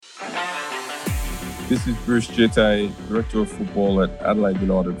This is Bruce Jitte, Director of Football at Adelaide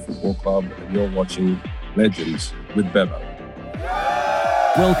United Football Club, and you're watching Legends with Bevo.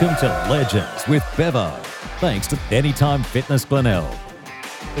 Welcome to Legends with Bevo, thanks to Anytime Fitness Glenelg.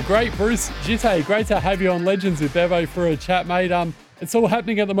 The great Bruce Jitte, great to have you on Legends with Bevo for a chat, mate. It's all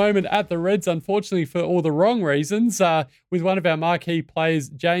happening at the moment at the Reds, unfortunately for all the wrong reasons, with one of our marquee players,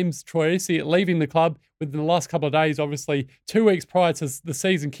 James Troisi, leaving the club within the last couple of days, obviously 2 weeks prior to the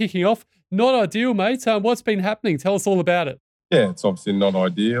season kicking off. Not ideal, mate. What's been happening? Tell us all about it. Yeah, it's obviously not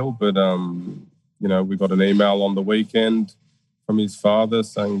ideal, but, we got an email on the weekend from his father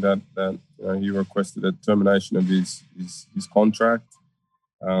saying that he requested a termination of his contract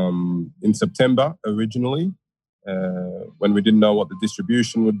in September originally, when we didn't know what the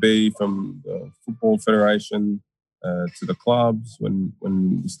distribution would be from the Football Federation to the clubs, when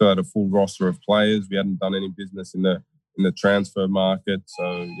we still had a full roster of players. We hadn't done any business in the transfer market.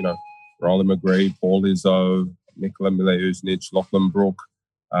 So, Riley McGree, Paul Izzo, Nikola Mileusnic, Lachlan Brook,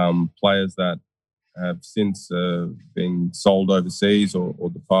 players that have since been sold overseas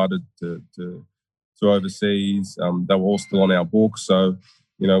or departed to overseas. They were all still on our books. So,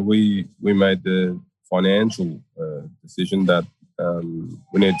 we made the financial decision that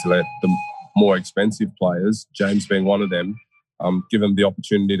we need to let the more expensive players, James being one of them, give them the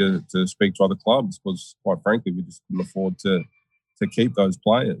opportunity to speak to other clubs, because quite frankly, we just couldn't afford to keep those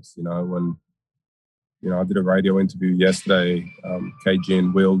players, when, I did a radio interview yesterday, KG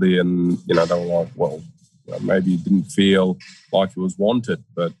and Wildy, and, they were like, well, maybe it didn't feel like it was wanted.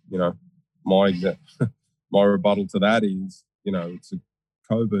 But, my rebuttal to that is, it's a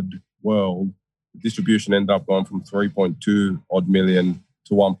COVID world. The distribution ended up going from 3.2 odd million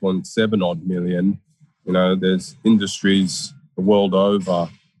to 1.7 odd million. There's industries the world over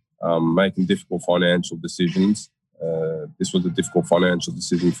making difficult financial decisions. This was a difficult financial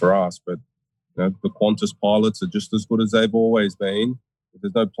decision for us, but the Qantas pilots are just as good as they've always been. If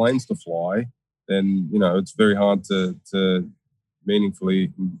there's no planes to fly, then it's very hard to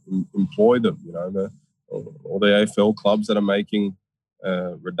meaningfully employ them. All the AFL clubs that are making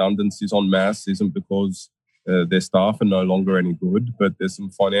redundancies en masse isn't because their staff are no longer any good, but there's some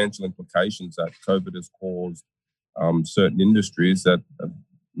financial implications that COVID has caused certain industries that have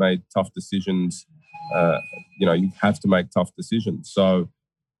made tough decisions. You have to make tough decisions. So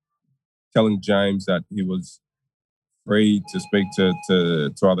telling James that he was free to speak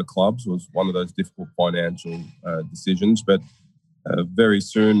to other clubs was one of those difficult financial decisions. But very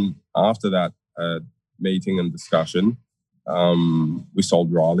soon after that meeting and discussion, we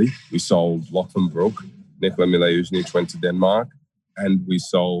sold Riley, we sold Lachlan Brook, Nikola Mileusnic went to Denmark, and we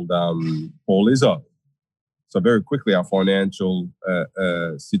sold Paul Izzo. So very quickly our financial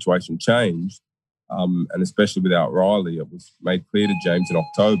situation changed. And especially without Riley, it was made clear to James in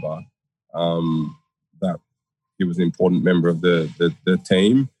October that he was an important member of the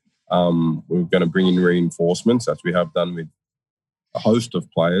team. We were going to bring in reinforcements, as we have done with a host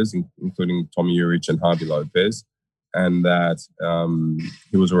of players, including Tommy Urich and Harvey Lopez, and that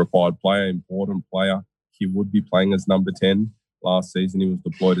he was a required player, important player. He would be playing as number 10. Last season, he was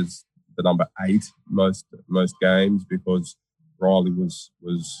deployed as the number 8 most games, because Riley was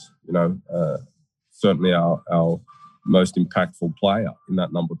certainly our most impactful player in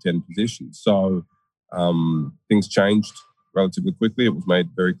that number 10 position. So things changed relatively quickly. It was made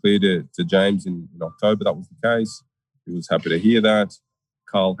very clear to James in October that was the case. He was happy to hear that.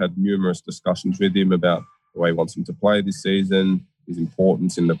 Carl had numerous discussions with him about the way he wants him to play this season, his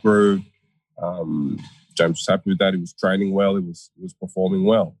importance in the group. James was happy with that. He was training well. He was performing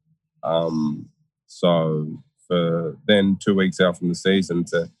well. So for then 2 weeks out from the season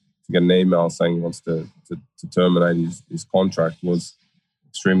to get an email saying he wants to terminate his contract was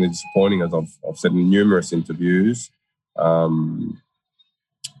extremely disappointing, as I've said in numerous interviews. And,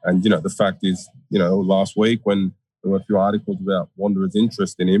 the fact is, last week when there were a few articles about Wanderers'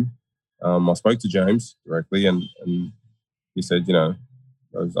 interest in him, I spoke to James directly and he said,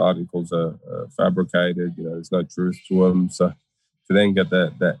 those articles are fabricated, there's no truth to them. So to then get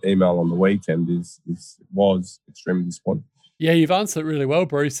that email on the weekend was extremely disappointing. Yeah, you've answered it really well,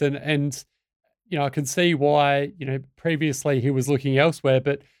 Bruce, and I can see why, previously he was looking elsewhere,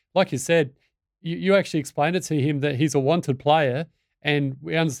 but like you said, you actually explained it to him that he's a wanted player, and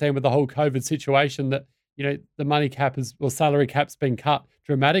we understand with the whole COVID situation that, the money cap salary cap's been cut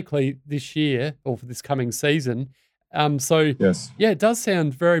dramatically this year or for this coming season. Yes. Yeah, it does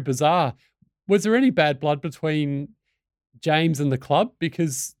sound very bizarre. Was there any bad blood between James and the club?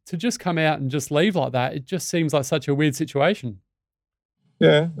 Because to just come out and just leave like that, it just seems like such a weird situation.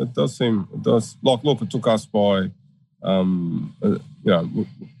 Yeah, it does seem, it does. Look, it took us by,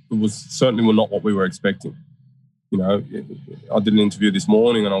 was certainly not what we were expecting. You know, I did an interview this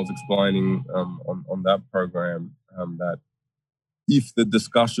morning and I was explaining on that program that if the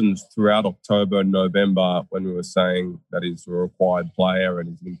discussions throughout October and November, when we were saying that he's a required player and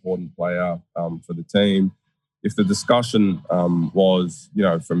he's an important player for the team, if the discussion was, you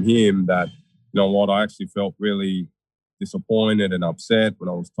know, from him that, you know what, I actually felt really disappointed and upset when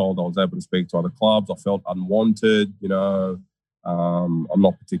I was told I was able to speak to other clubs. I felt unwanted, you know, I'm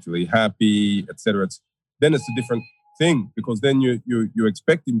not particularly happy, etc. Then it's a different thing, because then you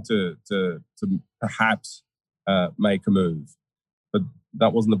expect him to perhaps make a move. But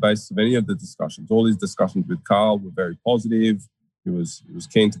that wasn't the basis of any of the discussions. All these discussions with Carl were very positive. He was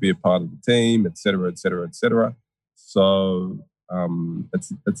keen to be a part of the team, etc., etc., etc. So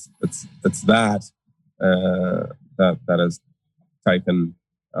it's that has taken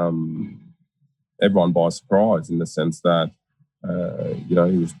everyone by surprise, in the sense that you know,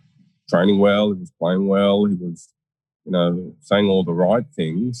 he was training well, he was playing well, he was, you know, saying all the right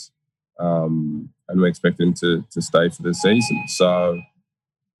things, and we expect him to stay for the season. So,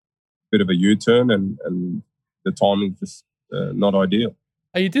 bit of a U-turn, and the timing just not ideal.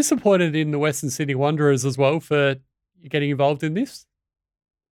 Are you disappointed in the Western Sydney Wanderers as well for getting involved in this?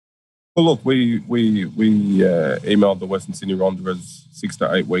 Well, look, we emailed the Western Sydney Wanderers 6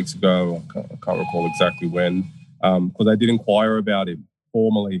 to 8 weeks ago. I can't recall exactly when, because they did inquire about him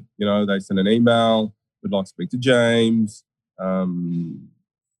formally. You know, they sent an email. We'd like to speak to James.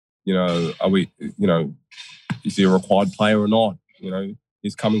 You know, are we? You know, is he a required player or not? You know,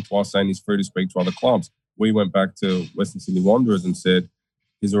 he's coming to us saying he's free to speak to other clubs. We went back to Western Sydney Wanderers and said,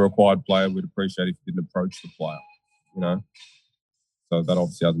 he's a required player. We'd appreciate if he didn't approach the player. You know. So that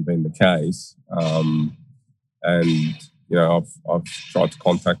obviously hasn't been the case. And, you know, I've tried to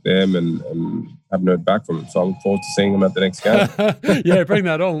contact them and haven't heard back from them. So I look forward to seeing them at the next game. Yeah, bring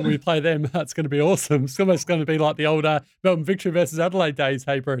that on when we play them. That's going to be awesome. It's almost going to be like the old Melbourne Victory versus Adelaide days.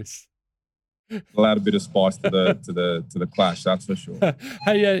 Hey, Bruce. It'll add a bit of spice to the clash, that's for sure.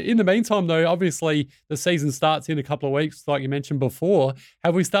 Hey, in the meantime, though, obviously the season starts in a couple of weeks, like you mentioned before.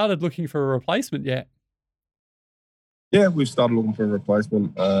 Have we started looking for a replacement yet? Yeah, we've started looking for a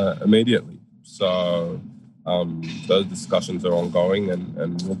replacement immediately. So those discussions are ongoing,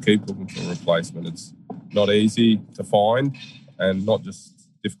 and we'll keep looking for a replacement. It's not easy to find, and not just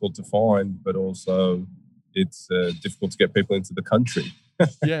difficult to find, but also it's difficult to get people into the country.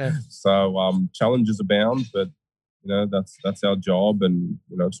 Yeah. So challenges abound, but you know, that's our job, and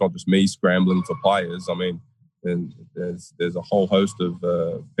you know, it's not just me scrambling for players. I mean, there's a whole host of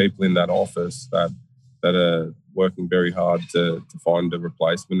people in that office that are working very hard to find a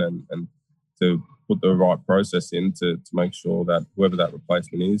replacement and to put the right process in to make sure that whoever that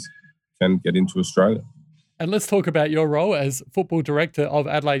replacement is can get into Australia. And let's talk about your role as football director of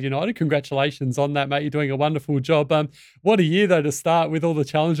Adelaide United. Congratulations on that, mate. You're doing a wonderful job. What a year, though, to start with all the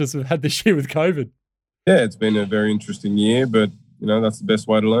challenges we've had this year with COVID. Yeah, it's been a very interesting year, but, you know, that's the best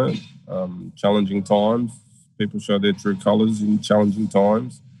way to learn. Challenging times. People show their true colours in challenging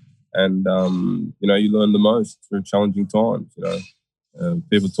times. And, you know, you learn the most through challenging times. You know,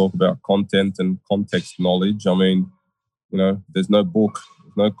 people talk about content and context knowledge. I mean, you know, there's no book,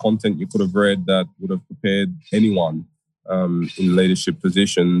 no content you could have read that would have prepared anyone in leadership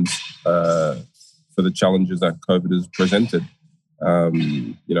positions for the challenges that COVID has presented.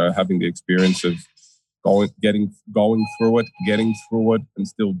 You know, having the experience of going through it, getting through it, and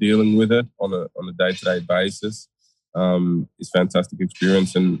still dealing with it on a day-to-day basis is fantastic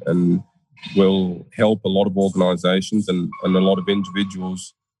experience, and will help a lot of organisations and a lot of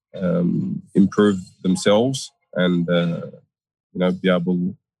individuals improve themselves and you know, be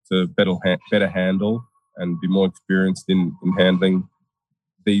able to better handle and be more experienced in handling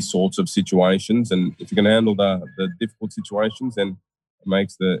these sorts of situations. And if you can handle the difficult situations, then it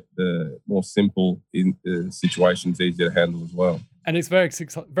makes the more simple situations easier to handle as well. And it's very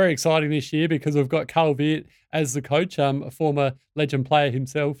exciting this year because we've got Carl Veart as the coach, a former legend player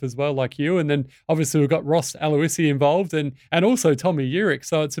himself as well, like you. And then obviously we've got Ross Aloisi involved and also Tommy Urick.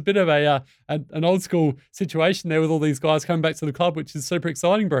 So it's a bit of an old school situation there with all these guys coming back to the club, which is super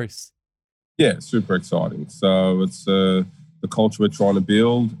exciting, Bruce. Yeah, super exciting. So it's the culture we're trying to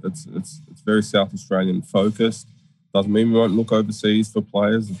build. It's very South Australian focused. Doesn't mean we won't look overseas for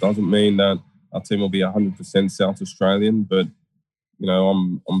players. It doesn't mean that our team will be 100% South Australian, but you know,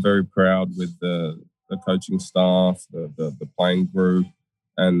 I'm very proud with the coaching staff, the playing group,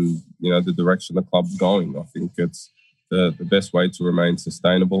 and you know, the direction the club's going. I think it's the best way to remain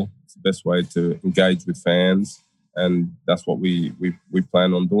sustainable. It's the best way to engage with fans, and that's what we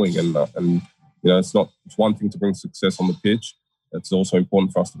plan on doing. And you know, it's one thing to bring success on the pitch, it's also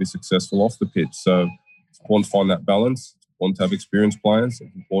important for us to be successful off the pitch. So it's important to find that balance. It's important to have experienced players.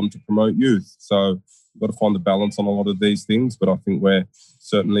 It's important to promote youth. So we've got to find the balance on a lot of these things. But I think we're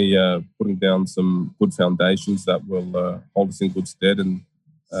certainly putting down some good foundations that will hold us in good stead and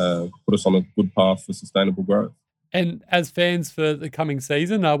put us on a good path for sustainable growth. And as fans for the coming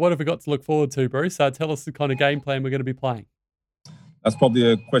season, what have we got to look forward to, Bruce? Tell us the kind of game plan we're going to be playing. That's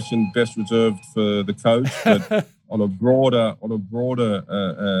probably a question best reserved for the coach, but on a broader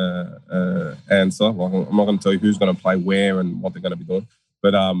answer, well, I'm not going to tell you who's going to play where and what they're going to be doing,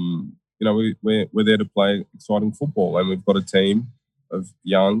 but we're there to play exciting football, and we've got a team of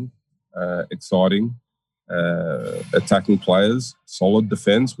young, exciting, attacking players, solid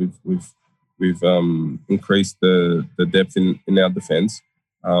defence. We've increased the depth in our defence.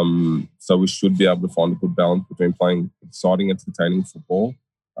 So we should be able to find a good balance between playing exciting, entertaining football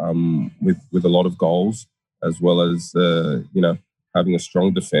with a lot of goals, as well as having a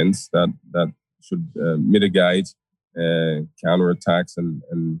strong defence that should mitigate counter attacks and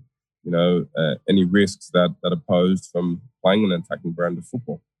any risks that are posed from playing an attacking brand of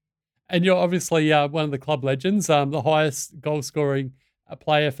football. And you're obviously one of the club legends, the highest goal scoring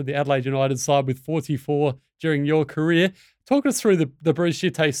player for the Adelaide United side with 44 during your career. Talk us through the Bruce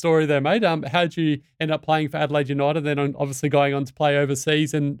Djite story there, mate. How did you end up playing for Adelaide United, then obviously going on to play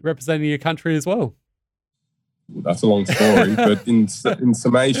overseas and representing your country as well? That's a long story, but in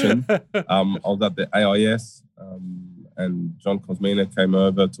summation, I was at the AIS and John Kosmina came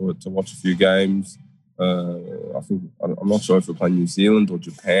over to watch a few games. I'm not sure if we were playing New Zealand or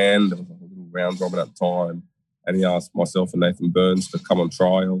Japan. There was a little round robin at the time. And he asked myself and Nathan Burns to come on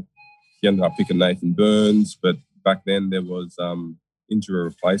trial. He ended up picking Nathan Burns, but back then there was injury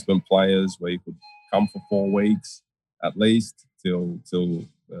replacement players where you could come for 4 weeks at least till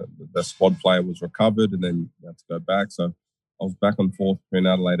the squad player was recovered, and then you had to go back. So I was back and forth between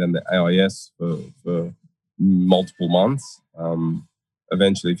Adelaide and the AIS for multiple months.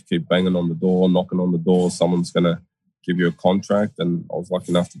 Eventually, if you keep banging on the door, knocking on the door, someone's going to give you a contract, and I was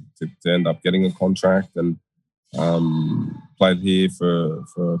lucky enough to end up getting a contract and played here for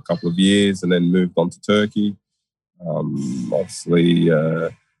a couple of years and then moved on to Turkey. Obviously,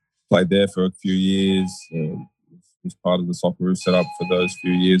 played there for a few years. Was part of the Socceroos set up for those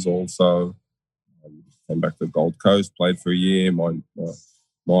few years also. Came back to the Gold Coast, played for a year.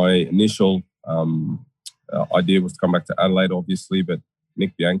 My initial idea was to come back to Adelaide, obviously, but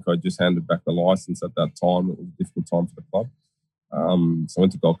Nick Bianco just handed back the licence at that time. It was a difficult time for the club. So I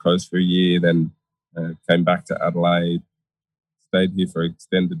went to Gold Coast for a year, then came back to Adelaide, stayed here for an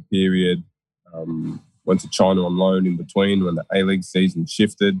extended period, went to China on loan in between when the A-League season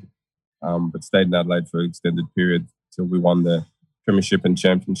shifted, but stayed in Adelaide for an extended period till we won the Premiership and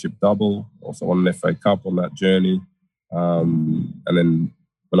Championship double. Also won an FA Cup on that journey, and then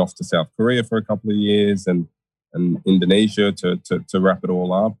went off to South Korea for a couple of years and Indonesia to wrap it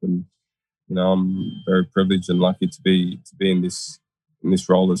all up. And I'm very privileged and lucky to be in this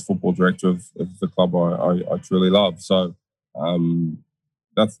role as football director of the club I truly love. So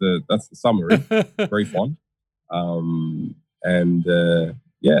that's the summary, brief one.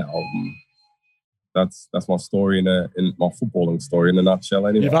 That's my story in my footballing story in a nutshell.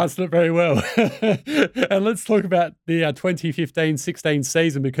 Anyway, you've answered it very well. And let's talk about the 2015-16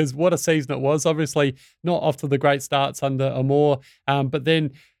 season, because what a season it was. Obviously, not off to the great starts under Amor, but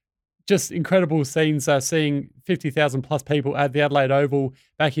then just incredible scenes, seeing 50,000 plus people at the Adelaide Oval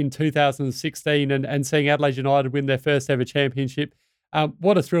back in 2016 and seeing Adelaide United win their first ever championship.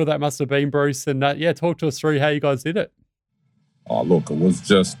 What a thrill that must have been, Bruce. And talk to us through how you guys did it. Oh, look, it was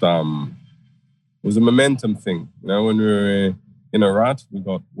just, it was a momentum thing. When we were in a rut, we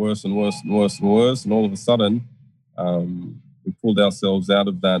got worse and worse and worse and worse. And all of a sudden, we pulled ourselves out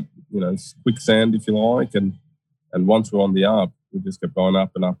of that, quicksand, if you like. And once we were on the up, we just kept going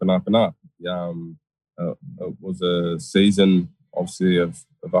up and up and up and up. It was a season, obviously, of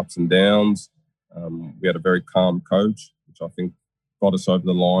ups and downs. We had a very calm coach, which I think got us over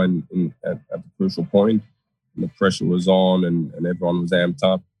the line at the crucial point. And the pressure was on and everyone was amped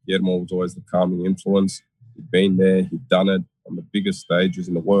up. Guillermo was always the calming influence. He'd been there, he'd done it on the biggest stages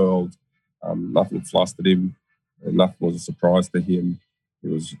in the world. Nothing flustered him. Nothing was a surprise to him. He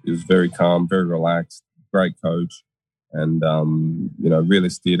was very calm, very relaxed, great coach, and really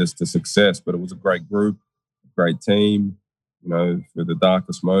steered us to success. But it was a great group, a great team. Through the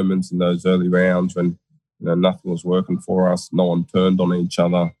darkest moments in those early rounds when nothing was working for us, no one turned on each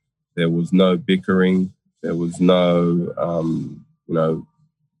other. There was no bickering. There was no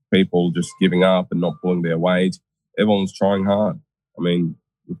people just giving up and not pulling their weight. Everyone was trying hard. I mean,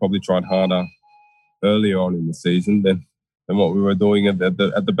 we probably tried harder earlier on in the season than what we were doing at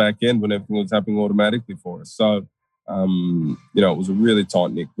the back end when everything was happening automatically for us. So, it was a really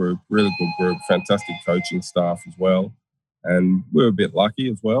tight-knit group, really good group, fantastic coaching staff as well. And we were a bit lucky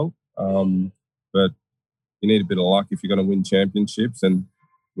as well. But you need a bit of luck if you're going to win championships. And,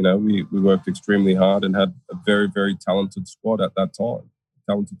 we worked extremely hard and had a very, very talented squad at that time.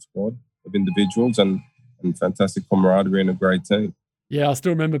 Talented squad of individuals and fantastic camaraderie and a great team. Yeah, I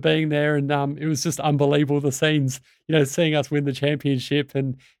still remember being there, and it was just unbelievable, the scenes, seeing us win the championship.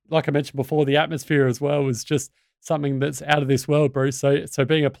 And like I mentioned before, the atmosphere as well was just something that's out of this world, Bruce. So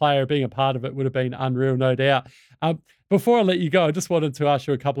being a player, being a part of it would have been unreal, no doubt. Before I let you go, I just wanted to ask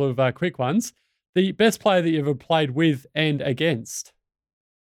you a couple of quick ones. The best player that you've ever played with and against?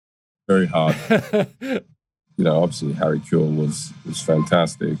 Very hard. Obviously Harry Kewell was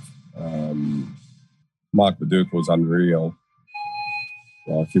fantastic. Mark Viduka was unreal.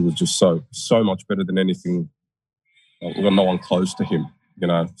 Like, he was just so much better than anything. We've got no one close to him,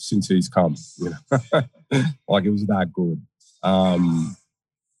 since he's come. Like, it was that good.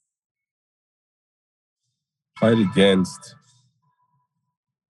 Played against.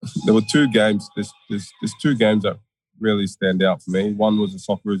 There were two games. There's two games that really stand out for me. One was a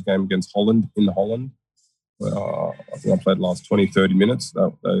Socceroos game against Holland in Holland. I think I played the last 20, 30 minutes.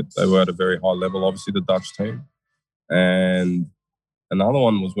 They were at a very high level, obviously, the Dutch team. And another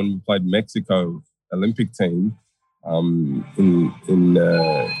one was when we played Mexico Olympic team in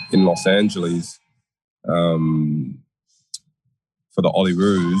Los Angeles for the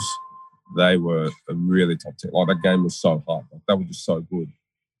Olyroos. They were a really top team. Like, that game was so hard. Like, they were just so good.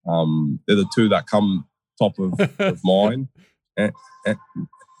 They're the two that come top of mine. And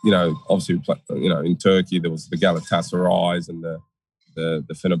obviously, we played, in Turkey there was the Galatasarays and the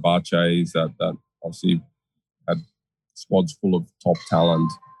Fenerbahces that obviously had squads full of top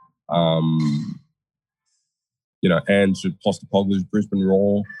talent. Ange Postacoglu's Brisbane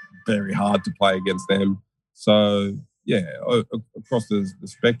Roar, very hard to play against them. So yeah, across the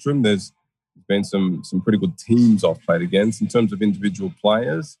spectrum, there's been some pretty good teams I've played against. In terms of individual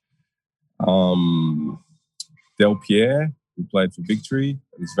players, Del Pierre, who played for Victory,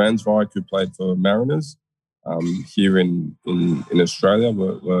 and Zvansvijk, who played for Mariners, here in Australia,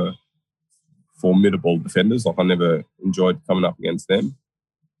 were formidable defenders. Like, I never enjoyed coming up against them.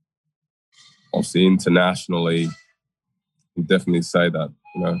 Obviously, internationally, I definitely say that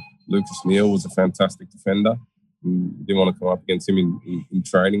Lucas Neal was a fantastic defender. You didn't want to come up against him in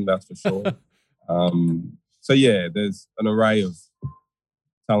training, that's for sure. So yeah, there's an array of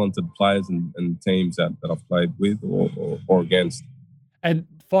talented players and teams that I've played with or against. And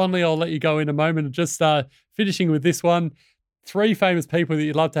finally, I'll let you go in a moment. Just finishing with this one. 3 famous people that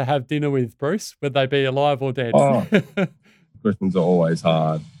you'd love to have dinner with, Bruce, whether they be alive or dead. Oh, questions are always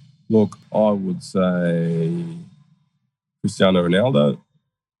hard. Look, I would say Cristiano Ronaldo.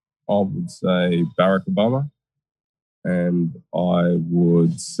 I would say Barack Obama. And I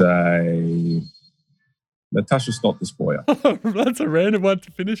would say Natasha Stott-Despoja. That's a random one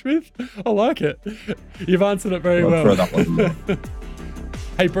to finish with. I like it. You've answered it very well. Throw that one in.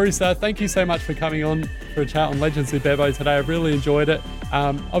 Hey, Bruce, thank you so much for coming on for a chat on Legends with Bevo today. I've really enjoyed it.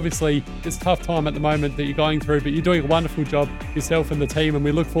 Obviously, it's a tough time at the moment that you're going through, but you're doing a wonderful job yourself and the team, and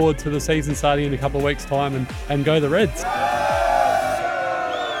we look forward to the season starting in a couple of weeks' time and go the Reds.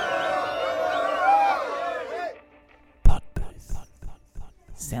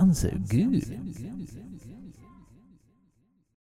 Sounds so good.